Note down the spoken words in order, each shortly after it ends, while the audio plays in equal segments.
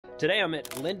Today I'm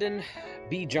at Lyndon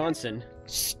B. Johnson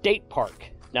State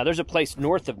Park. Now there's a place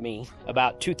north of me,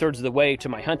 about 2/3 of the way to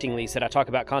my hunting lease that I talk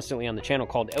about constantly on the channel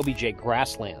called LBJ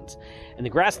Grasslands. And the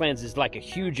Grasslands is like a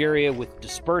huge area with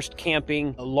dispersed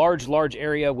camping, a large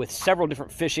area with several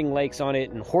different fishing lakes on it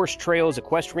and horse trails,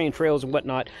 equestrian trails and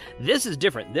whatnot. This is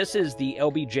different. This is the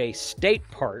LBJ State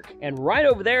Park. And right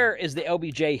over there is the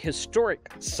LBJ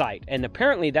Historic Site. And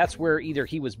apparently that's where either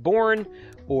he was born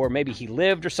or maybe he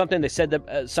lived or something. They said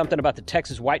that, something about the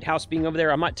Texas White House being over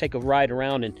there. I might take a ride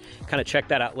around and kind of check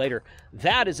that out later.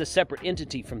 That is a separate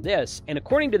entity from this, and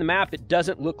according to the map, it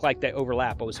doesn't look like they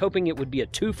overlap. I was hoping it would be a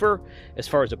twofer as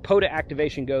far as a POTA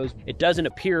activation goes. It doesn't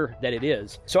appear that it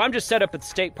is. So I'm just set up at the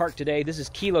state park today. This is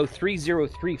Kilo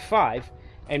 3035.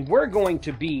 And we're going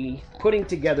to be putting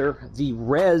together the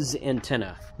REZ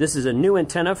antenna. This is a new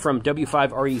antenna from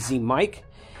W5 REZ Mike.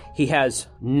 He has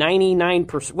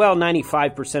 99%, well,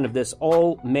 95% of this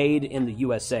all made in the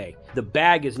USA. The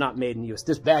bag is not made in the US.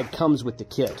 This bag comes with the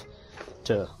kit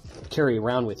to carry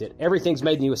around with it. Everything's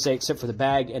made in the USA except for the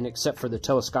bag and except for the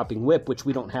telescoping whip, which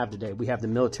we don't have today. We have the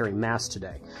military mast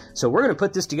today. So we're going to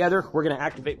put this together. We're going to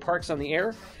activate Parks on the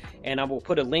air, and I will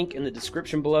put a link in the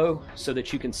description below so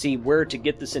that you can see where to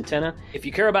get this antenna. If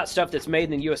you care about stuff that's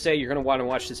made in the USA, you're going to want to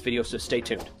watch this video, so stay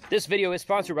tuned. This video is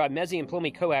sponsored by Mezzi and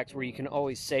Plomy Coax, where you can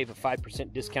always save a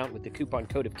 5% discount with the coupon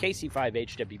code of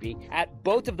KC5HWB at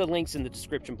both of the links in the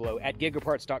description below, at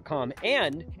gigaparts.com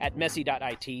and at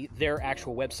messi.it, their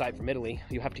actual website from Italy.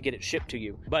 You'll have to get it shipped to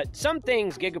you. But some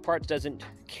things Gigaparts doesn't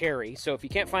carry, so if you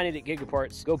can't find it at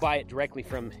Gigaparts, go buy it directly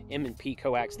from M&P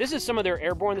Coax. This is some of their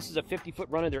airborne. This is a 50-foot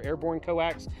run of their airborne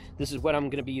coax. This is what I'm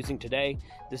going to be using today.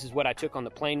 This is what I took on the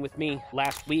plane with me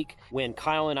last week when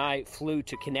Kyle and I flew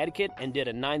to Connecticut and did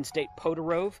a 9-state POTA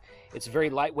rove. It's very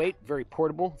lightweight, very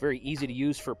portable, very easy to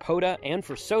use for POTA and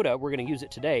for SOTA. We're going to use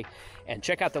it today. And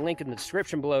check out the link in the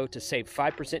description below to save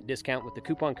 5% discount with the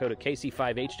coupon code of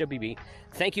KC5HWB.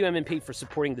 Thank you, M&P, for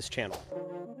supporting this channel.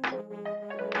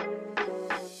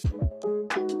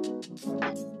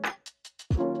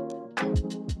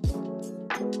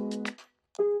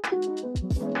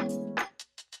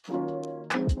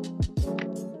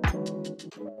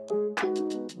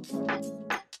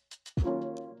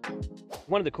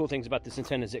 One of the cool things about this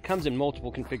antenna is it comes in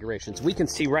multiple configurations. We can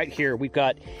see right here, we've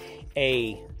got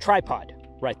a tripod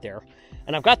right there.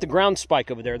 And I've got the ground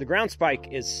spike over there. The ground spike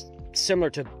is similar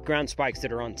to ground spikes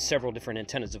that are on several different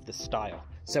antennas of this style.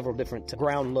 Several different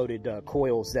ground-loaded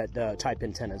coils that type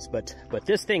antennas. But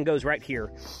this thing goes right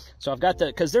here. So I've got the,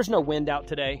 because there's no wind out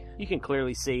today. You can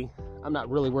clearly see. I'm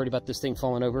not really worried about this thing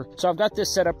falling over. So I've got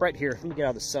this set up right here. Let me get out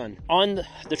of the sun. On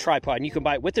the tripod, and you can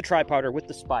buy it with the tripod or with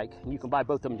the spike. And you can buy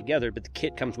both of them together, but the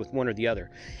kit comes with one or the other.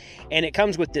 And it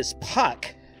comes with this puck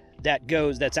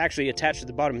that's actually attached to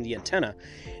the bottom of the antenna.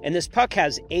 And this puck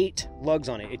has 8 lugs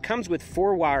on it. It comes with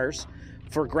 4 wires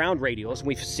for ground radials.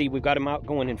 We've got them out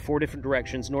going in 4 different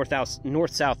directions, north,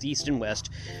 south, east, and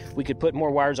west. We could put more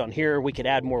wires on here. We could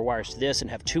add more wires to this and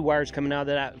have 2 wires coming out of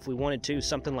that if we wanted to,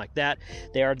 something like that.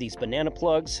 They are these banana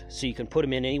plugs, so you can put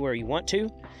them in anywhere you want to.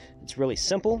 It's really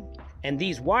simple. And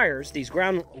these wires, these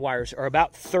ground wires, are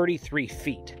about 33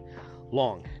 feet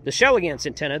long. The Shelligance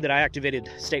antenna that I activated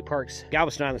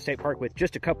Galveston Island State Park with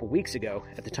just a couple weeks ago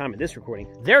at the time of this recording,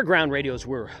 their ground radios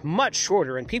were much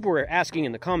shorter, and people were asking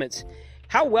in the comments,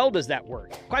 how well does that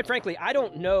work? Quite frankly, I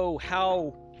don't know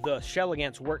how the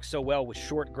Shelligance works so well with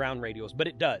short ground radios, but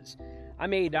it does. I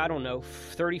made, I don't know,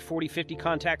 30, 40, 50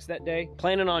 contacts that day.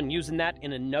 Planning on using that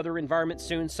in another environment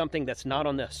soon, something that's not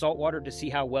on the saltwater, to see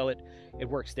how well it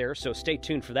works there. So stay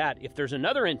tuned for that. If there's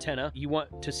another antenna you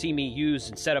want to see me use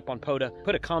and set up on POTA,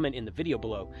 put a comment in the video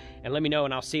below and let me know,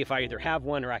 and I'll see if I either have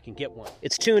one or I can get one.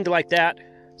 It's tuned like that,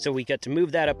 so we get to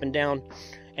move that up and down.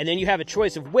 And then you have a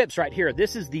choice of whips right here.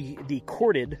 This is the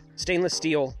corded stainless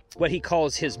steel, what he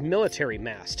calls his military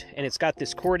mast. And it's got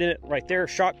this cord in it right there,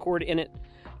 shock cord in it,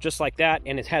 just like that.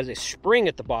 And it has a spring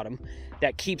at the bottom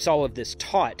that keeps all of this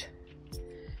taut.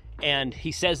 And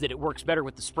he says that it works better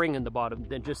with the spring in the bottom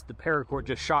than just the paracord,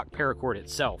 just shock paracord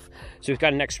itself. So we've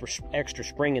got an extra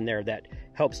spring in there that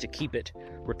helps to keep it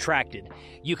retracted.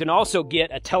 You can also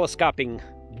get a telescoping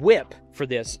whip for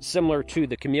this, similar to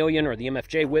the Chameleon or the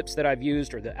MFJ whips that I've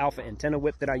used, or the Alpha Antenna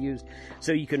whip that I used.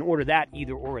 So you can order that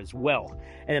either or as well.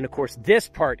 And then of course this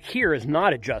part here is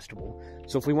not adjustable.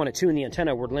 So if we want to tune the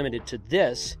antenna, we're limited to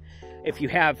this. If you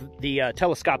have the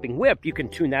telescoping whip, you can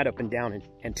tune that up and down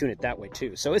and tune it that way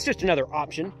too. So it's just another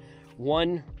option.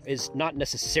 One is not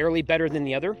necessarily better than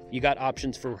the other. You got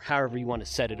options for however you want to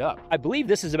set it up. I believe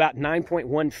this is about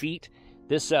 9.1 feet.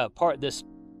 This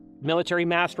military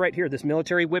mast right here, this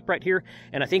military whip right here,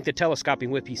 and I think the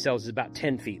telescoping whip he sells is about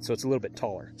 10 feet, so it's a little bit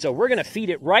taller. So we're gonna feed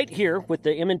it right here with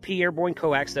the M&P airborne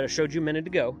coax that I showed you a minute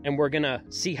ago, and we're gonna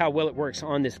see how well it works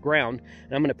on this ground,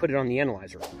 and I'm gonna put it on the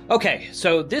analyzer. Okay,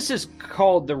 so this is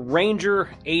called the Ranger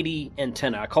 80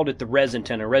 antenna. I called it the REZ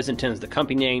Antenna. REZ Antenna is the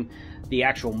company name. The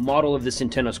actual model of this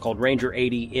antenna is called Ranger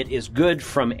 80. It is good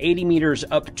from 80 meters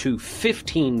up to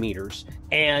 15 meters,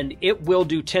 and it will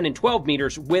do 10 and 12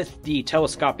 meters with the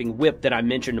telescoping whip that I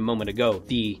mentioned a moment ago.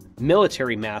 The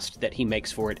military mast that he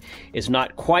makes for it is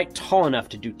not quite tall enough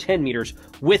to do 10 meters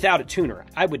without a tuner.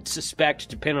 I would suspect,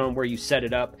 depending on where you set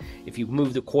it up, if you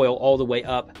move the coil all the way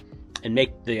up and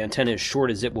make the antenna as short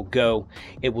as it will go,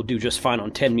 it will do just fine on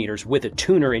 10 meters with a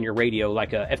tuner in your radio,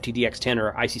 like a FTDX10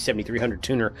 or IC7300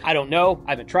 tuner. I don't know.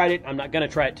 I haven't tried it. I'm not going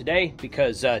to try it today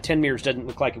because 10 meters doesn't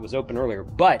look like it was open earlier.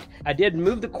 But I did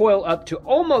move the coil up to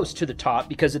almost to the top,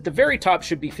 because at the very top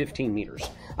should be 15 meters.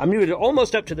 I moved it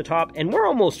almost up to the top, and we're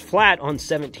almost flat on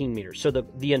 17 meters. So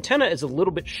the antenna is a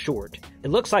little bit short. It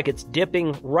looks like it's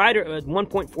dipping right at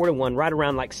 1.4 to 1, right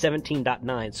around like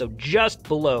 17.9. So just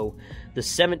below the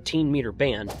 17 meter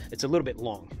band. It's a little bit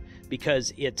long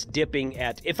because it's dipping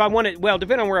at, if I want it, well,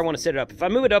 depending on where I want to set it up. If I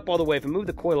move it up all the way, if I move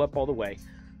the coil up all the way,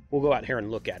 we'll go out here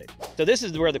and look at it. So this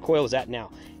is where the coil is at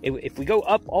now. If we go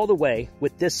up all the way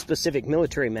with this specific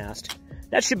military mast,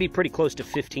 that should be pretty close to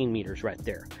 15 meters right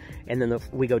there. And then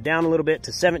we go down a little bit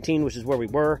to 17, which is where we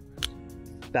were,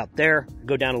 about there,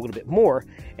 go down a little bit more.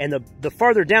 And the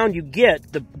farther down you get,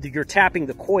 you're tapping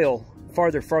the coil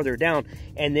farther down,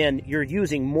 and then you're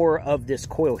using more of this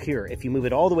coil here. If you move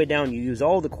it all the way down, you use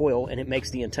all the coil, and it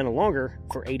makes the antenna longer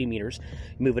for 80 meters.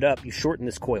 You move it up, you shorten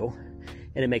this coil,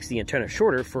 and it makes the antenna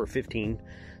shorter for 15,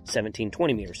 17,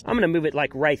 20 meters. I'm gonna move it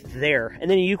like right there,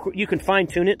 and then you can fine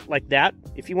tune it like that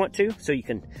if you want to, so you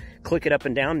can click it up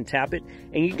and down and tap it,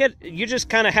 and you just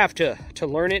kind of have to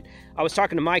learn it. I was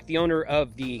talking to Mike, the owner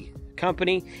of the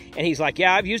company, and he's like,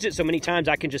 yeah, I've used it so many times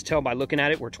I can just tell by looking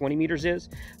at it where 20 meters is.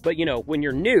 But you know, when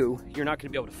you're new, you're not going to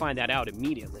be able to find that out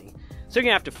immediately. So you're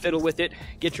gonna have to fiddle with it,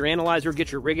 get your analyzer,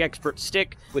 get your Rig Expert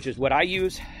stick, which is what I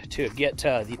use to get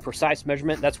the precise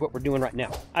measurement. That's what we're doing right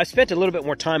now. I spent a little bit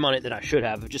more time on it than I should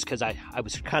have, just because I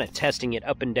was kind of testing it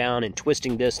up and down and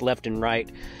twisting this left and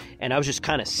right, and I was just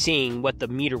kind of seeing what the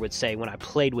meter would say when I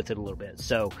played with it a little bit.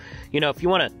 So, you know, if you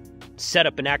want to set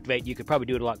up and activate, you could probably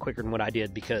do it a lot quicker than what I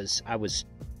did, because I was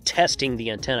testing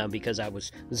the antenna, because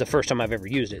this was the first time I've ever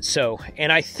used it. So,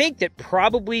 and I think that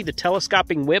probably the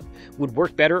telescoping whip would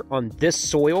work better on this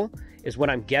soil, is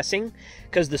what I'm guessing,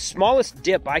 because the smallest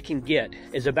dip I can get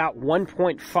is about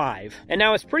 1.5, and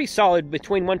now it's pretty solid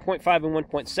between 1.5 and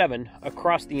 1.7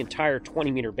 across the entire 20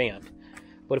 meter band.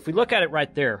 But if we look at it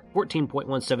right there, 14.17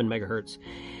 megahertz,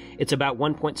 it's about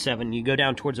 1.7. You go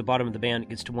down towards the bottom of the band, it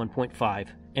gets to 1.5.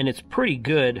 And it's pretty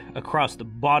good across the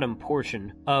bottom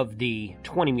portion of the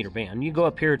 20 meter band. You go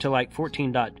up here to like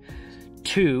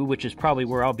 14.2, which is probably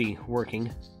where I'll be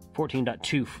working.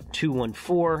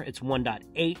 14.214, it's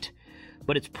 1.8.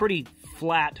 But it's pretty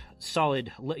flat,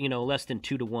 solid, you know, less than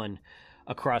 2 to 1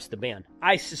 across the band.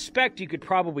 I suspect you could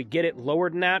probably get it lower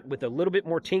than that with a little bit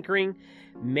more tinkering.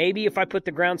 Maybe if I put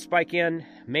the ground spike in,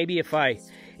 maybe if I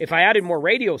added more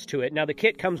radios to it. Now the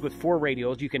kit comes with 4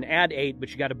 radios. You can add 8, but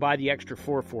you got to buy the extra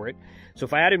 4 for it. So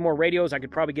if I added more radios, I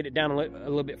could probably get it down a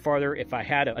little bit farther. If I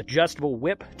had an adjustable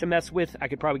whip to mess with, I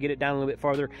could probably get it down a little bit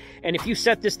farther. And if you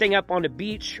set this thing up on the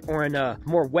beach or in a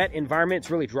more wet environment, it's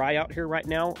really dry out here right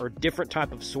now, or different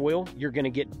type of soil, you're going to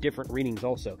get different readings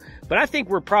also. But I think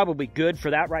we're probably good for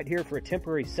that right here for a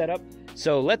temporary setup.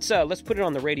 So let's put it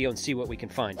on the radio and see what we can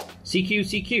find.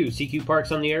 CQ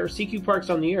Parks on the air. CQ Parks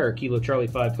on the air. Kilo Charlie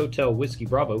 5 Hotel Whiskey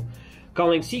Bravo.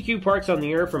 Calling CQ Parks on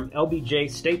the air from LBJ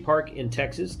State Park in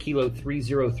Texas. Kilo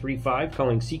 3035.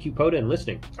 Calling CQ POTA and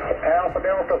listening. Alpha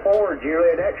Delta 4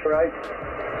 Juliet X-ray.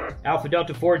 Alpha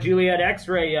Delta 4 Juliet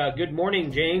X-ray. Good morning,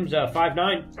 James.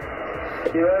 59.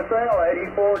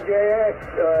 USL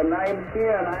 84JX, name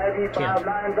 10, I have you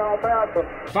 59 Golf Alpha.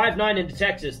 59 into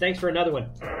Texas. Thanks for another one.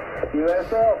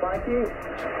 USL, thank you.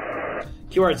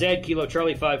 QRZ, Kilo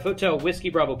Charlie 5, Hotel Whiskey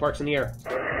Bravo, Parks in the air.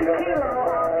 Kilo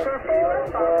Oscar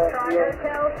 4, Foxtrot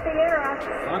Hotel Sierra.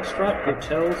 Foxtrot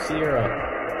Hotel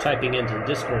Sierra. Typing into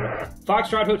Discord.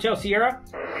 Foxtrot Hotel Sierra.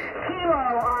 Kilo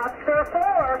Oscar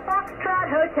 4, Foxtrot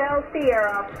Hotel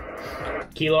Sierra.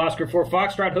 Kilo Oscar 4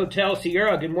 Foxtrot Hotel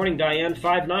Sierra. Good morning, Diane.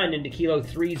 5-9 into Kilo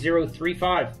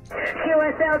 3035.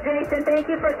 QSL Jason, thank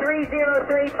you for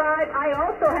 3035. I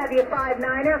also have you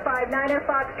 5-9er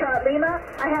Foxtrot Lima.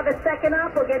 I have a second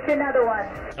op. We'll get you another one.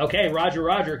 Okay, Roger,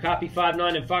 Roger. Copy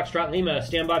 5-9 and Foxtrot Lima.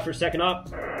 Stand by for second op.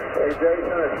 Hey, Jason,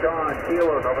 it's John.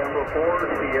 Kilo, November 4,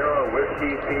 Sierra,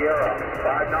 Whiskey, Sierra.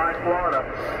 5-9,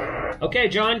 Florida. Okay,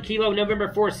 John. Kilo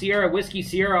November 4 Sierra, Whiskey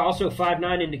Sierra. Also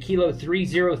 5-9 into Kilo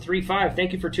 3035.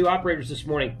 Thank you for 2 operators this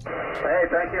morning. Hey,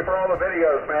 thank you for all the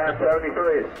videos, man.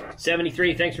 73.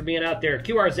 73. Thanks for being out there.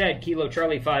 QRZ, Kilo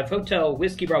Charlie 5, Hotel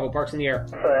Whiskey Bravo, Parks in the Air.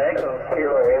 Echo,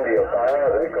 Kilo, India 5,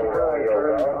 Echo,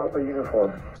 Romeo, Alpha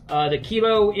Uniform. The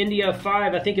Kilo India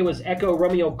 5, I think it was Echo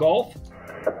Romeo Golf.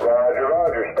 Roger,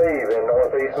 Roger. Steve in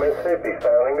Northeast Mississippi.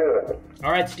 Sounding good.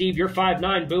 All right, Steve, you're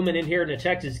 5-9, booming in here in the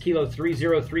Texas, Kilo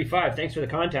 3035. Thanks for the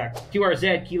contact.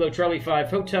 QRZ, Kilo Charlie 5,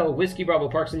 Hotel Whiskey Bravo,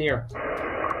 Parks in the Air.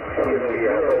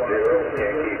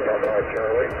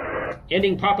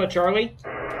 Ending Papa Charlie.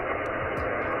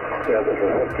 Yeah, this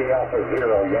is Whiskey Alpha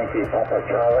 0, Yankee Papa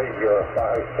Charlie, you're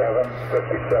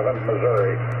 5757,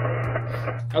 Missouri.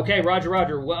 Okay, Roger,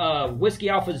 Roger. Whiskey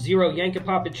Alpha 0, Yankee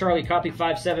Papa Charlie, copy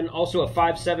 5-7. Also a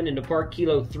 5-7 into Park,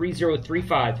 Kilo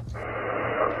 3035.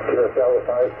 QSL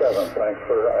 57, thanks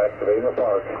for activating the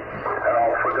park.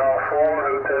 Alpha Golf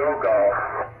 4, Hotel Golf.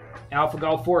 Alpha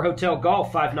Golf 4, Hotel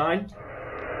Golf, 5-9.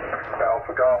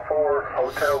 Alpha Golf 4,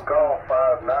 Hotel Golf,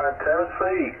 5-9,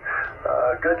 Tennessee.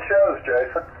 Good shows,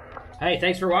 Jason. Hey,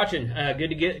 thanks for watching.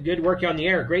 Good to work you on the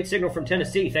air. Great signal from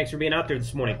Tennessee. Thanks for being out there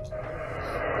this morning.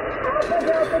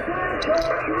 QSL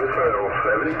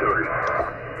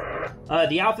 73.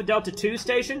 The Alpha Delta 2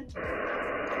 station.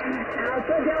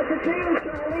 Alpha Delta 2,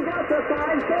 Charlie Delta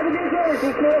 5-7 New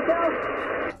Jersey, QSL.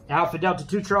 Alpha Delta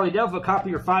 2, Charlie Delta, copy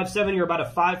your 5-7. You're about a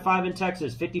 5-5 in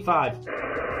Texas, 55.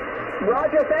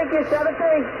 Roger, thank you,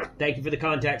 73. Thank you for the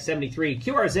contact, 73.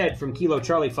 QRZ from Kilo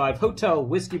Charlie 5, Hotel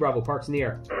Whiskey Bravo, Parks in the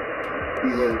Air.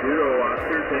 Kilo 0,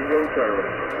 Oscar Tango Charlie.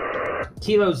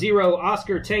 Kilo 0,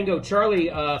 Oscar Tango Charlie,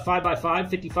 5x5,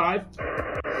 55.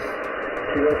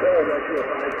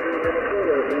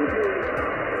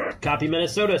 Copy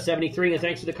Minnesota, 73, and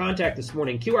thanks for the contact this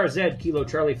morning. QRZ, Kilo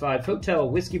Charlie 5, Hotel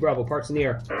Whiskey Bravo, Parks in the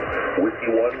Air. Whiskey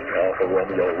 1, Alpha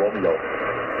Romeo, Romeo.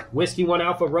 Whiskey 1,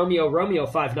 Alpha Romeo, Romeo,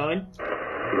 5-9.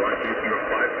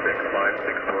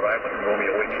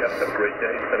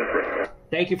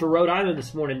 Thank you for Rhode Island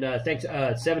this morning. Thanks,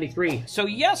 73. So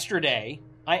yesterday,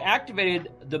 I activated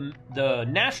the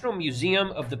National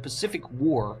Museum of the Pacific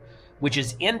War, which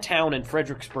is in town in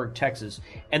Fredericksburg, Texas,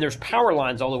 and there's power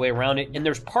lines all the way around it, and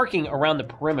there's parking around the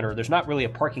perimeter. There's not really a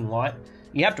parking lot.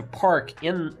 You have to park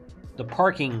in the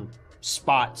parking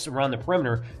spots around the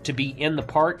perimeter to be in the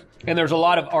park, and there's a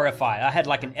lot of RFI. I had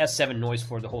like an S7 noise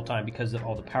floor the whole time because of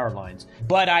all the power lines.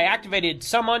 But I activated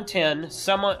some on 10,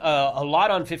 some on, a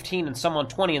lot on 15, and some on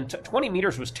 20, and 20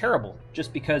 meters was terrible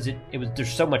just because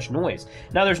there's so much noise.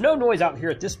 Now there's no noise out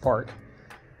here at this park.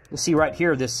 You see right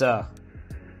here this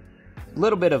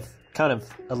little bit of kind of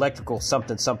electrical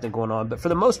something going on, but for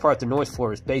the most part the noise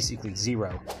floor is basically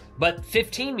 0. But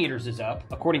 15 meters is up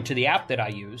according to the app that I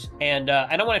use, and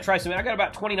I don't want to try something. I got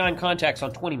about 29 contacts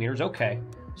on 20 meters. Okay,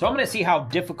 so I'm going to see how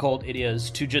difficult it is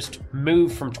to just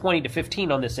move from 20 to 15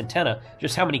 on this antenna,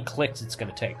 just how many clicks it's going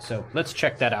to take. So let's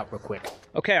check that out real quick.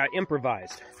 Okay, I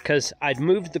improvised because I'd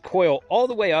moved the coil all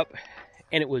the way up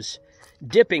and it was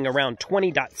dipping around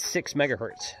 20.6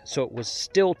 megahertz, so it was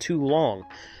still too long.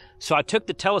 So I took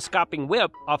the telescoping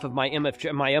whip off of my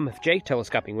MFJ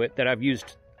telescoping whip that I've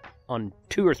used on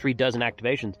 2 or 3 dozen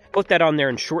activations, put that on there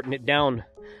and shorten it down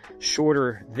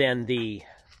shorter than the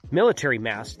military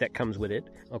mast that comes with it.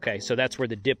 Okay, so that's where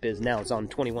the dip is now. It's on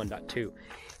 21.2.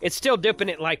 It's still dipping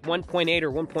at like 1.8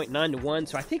 or 1.9 to 1,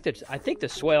 so I think the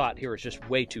swale out here is just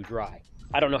way too dry.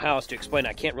 I don't know how else to explain it.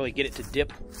 I can't really get it to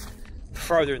dip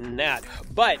farther than that.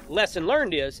 But lesson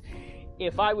learned is,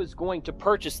 if I was going to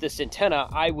purchase this antenna,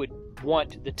 I would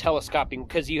want the telescoping,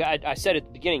 because I said at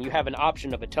the beginning, you have an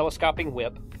option of a telescoping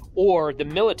whip or the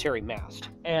military mast.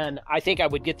 And I think I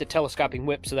would get the telescoping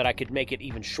whip so that I could make it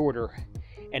even shorter.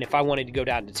 And if I wanted to go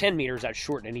down to 10 meters, I'd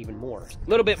shorten it even more. A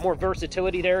little bit more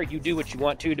versatility there. You do what you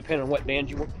want to, depending on what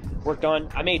band you worked on.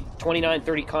 I made 29,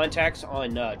 30 contacts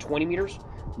on 20 meters.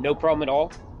 No problem at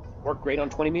all. Worked great on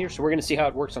 20 meters, so we're going to see how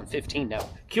it works on 15 now.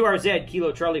 QRZ,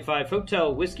 Kilo Charlie 5,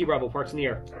 Hotel Whiskey Bravo, Parks in the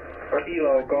Air.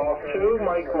 Kilo Golf 2,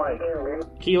 Mike.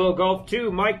 Kilo Golf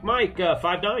 2, Mike,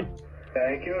 5-9.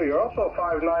 Thank you. You're also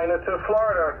 5-9 into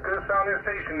Florida. Good sounding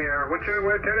station there. Which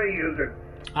antenna are you using?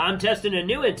 I'm testing a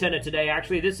new antenna today,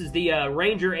 actually. This is the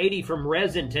Ranger 80 from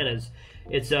REZ Antennas.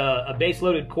 It's a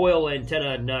base-loaded coil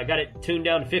antenna, and got it tuned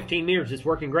down to 15 meters. It's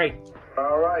working great.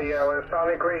 All right, yeah, well, it's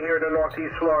sounding great here in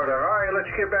Northeast Florida. All right, let's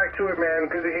get back to it, man.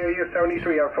 Good to hear you.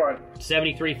 73, have fun.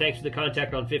 73, thanks for the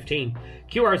contact on 15.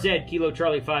 QRZ, Kilo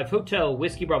Charlie 5, Hotel,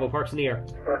 Whiskey Bravo, parks in the air.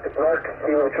 Park to Park,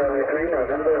 Kilo Charlie 3,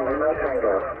 November, Lima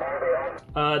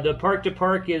Tango. The park to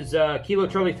park is Kilo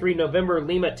Charlie 3, November,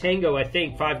 Lima Tango, I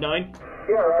think, 5'9".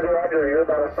 Yeah, Roger, Roger. You're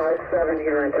about a 5'7"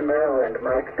 here into Maryland,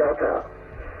 Mike Delta.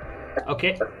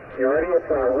 Okay. You ready? It's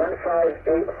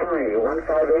 1583,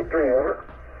 1583, over.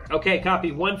 Okay,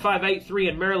 copy. 1583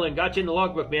 in Maryland. Got you in the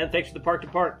logbook, man. Thanks for the park to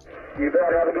park. You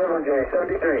bet. Have a good one, Jay.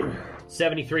 73.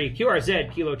 73.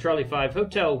 QRZ, Kilo Charlie 5,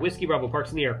 Hotel, Whiskey Bravo, parks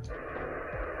in the air.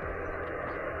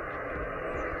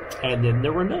 And then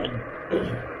there were none.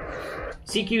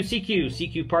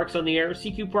 CQ parks on the air.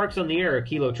 CQ parks on the air.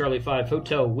 Kilo Charlie 5,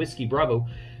 Hotel, Whiskey Bravo.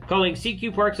 Calling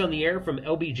CQ Parks on the air from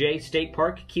LBJ State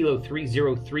Park, Kilo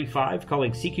 3035.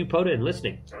 Calling CQ POTA and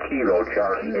listening. Kilo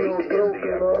Charlie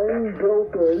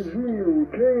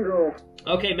 8.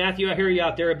 Okay, Matthew, I hear you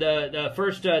out there. The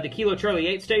first, the Kilo Charlie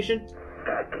 8 station.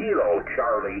 Kilo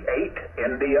Charlie 8,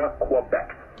 India,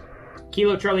 Quebec.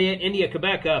 Kilo Charlie 8, India,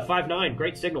 Quebec, 5'9".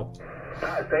 Great signal.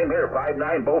 Same here,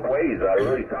 5'9" both ways.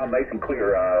 Really sound nice and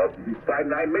clear.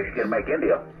 5'9" Michigan, make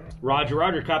India. Roger,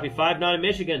 Roger. Copy. 5'9" in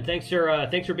Michigan. Thanks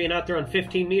for being out there on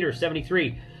 15 meters.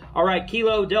 73. All right,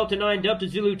 Kilo Delta 9, Delta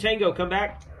Zulu Tango. Come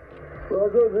back.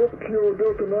 Roger, this Kilo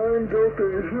Delta 9,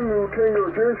 Delta Zulu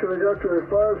Tango Jason. I got you at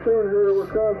 5'7" here in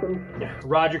Wisconsin.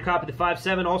 Roger. Copy the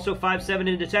 5'7". Also 5'7"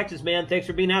 into Texas, man. Thanks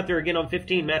for being out there again on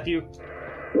 15, Matthew.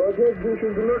 Roger,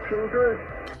 Jason Deluxe. Okay.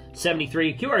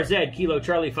 73. QRZ, Kilo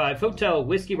Charlie 5, Hotel,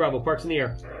 Whiskey Bravo, parks in the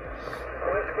air.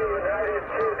 Whiskey United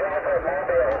 2 Delta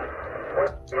Mobile.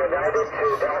 United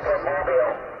 2 Delta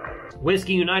Mobile.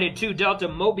 Whiskey United 2 Delta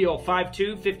Mobile,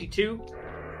 5252. You're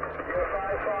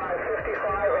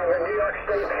 5555 on the New York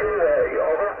State Freeway.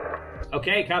 Over.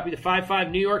 Okay, copy the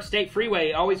 55 New York State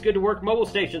Freeway. Always good to work mobile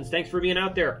stations. Thanks for being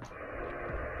out there.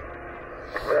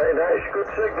 Very nice. Good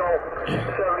signal.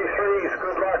 73's.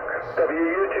 Good luck.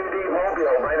 WU2D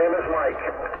Mobile. My name is Mike.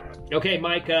 Okay,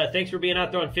 Mike, thanks for being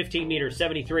out there on 15 meters,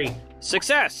 73.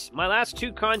 Success! My last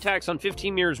two contacts on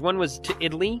 15 meters, one was to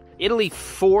Italy. Italy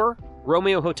 4,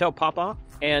 Romeo Hotel Papa.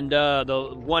 And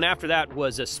the one after that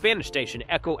was a Spanish station,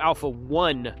 Echo Alpha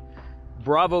 1,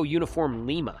 Bravo Uniform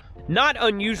Lima. Not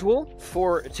unusual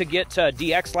to get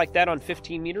DX like that on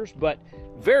 15 meters, but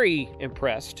very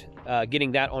impressed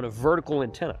getting that on a vertical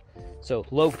antenna. So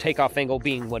low takeoff angle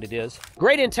being what it is.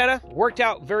 Great antenna, worked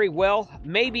out very well.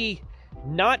 Maybe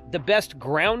not the best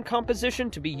ground composition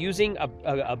to be using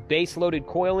a base-loaded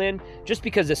coil in, just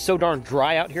because it's so darn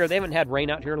dry out here. They haven't had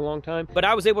rain out here in a long time, but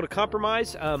I was able to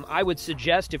compromise. I would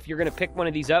suggest, if you're going to pick one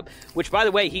of these up, which, by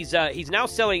the way, he's now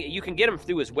selling. You can get them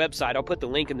through his website. I'll put the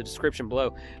link in the description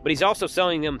below. But he's also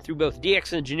selling them through both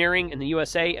DX Engineering in the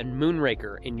USA and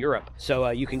Moonraker in Europe.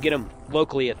 So you can get them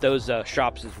locally at those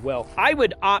shops as well. I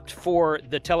would opt for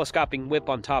the telescoping whip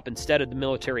on top instead of the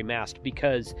military mast,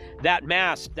 because that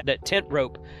mast, that tent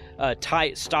rope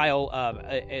style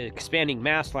expanding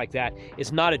mast like that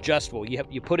is not adjustable.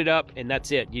 You put it up and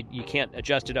that's it. You can't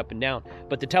adjust it up and down.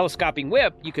 But the telescoping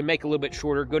whip, you can make a little bit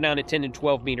shorter, go down to 10 and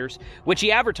 12 meters, which he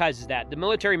advertises that. The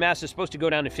military mast is supposed to go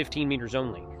down to 15 meters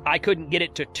only. I couldn't get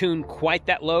it to tune quite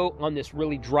that low on this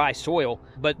really dry soil,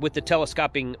 but with the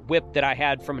telescoping whip that I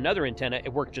had from another antenna,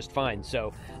 it worked just fine.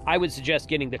 So I would suggest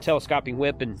getting the telescoping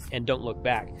whip and don't look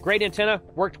back. Great antenna,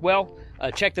 worked well.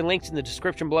 Check the links in the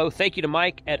description below. Thank you to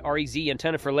Mike at REZ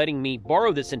Antenna for letting me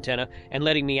borrow this antenna and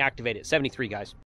letting me activate it. 73, guys.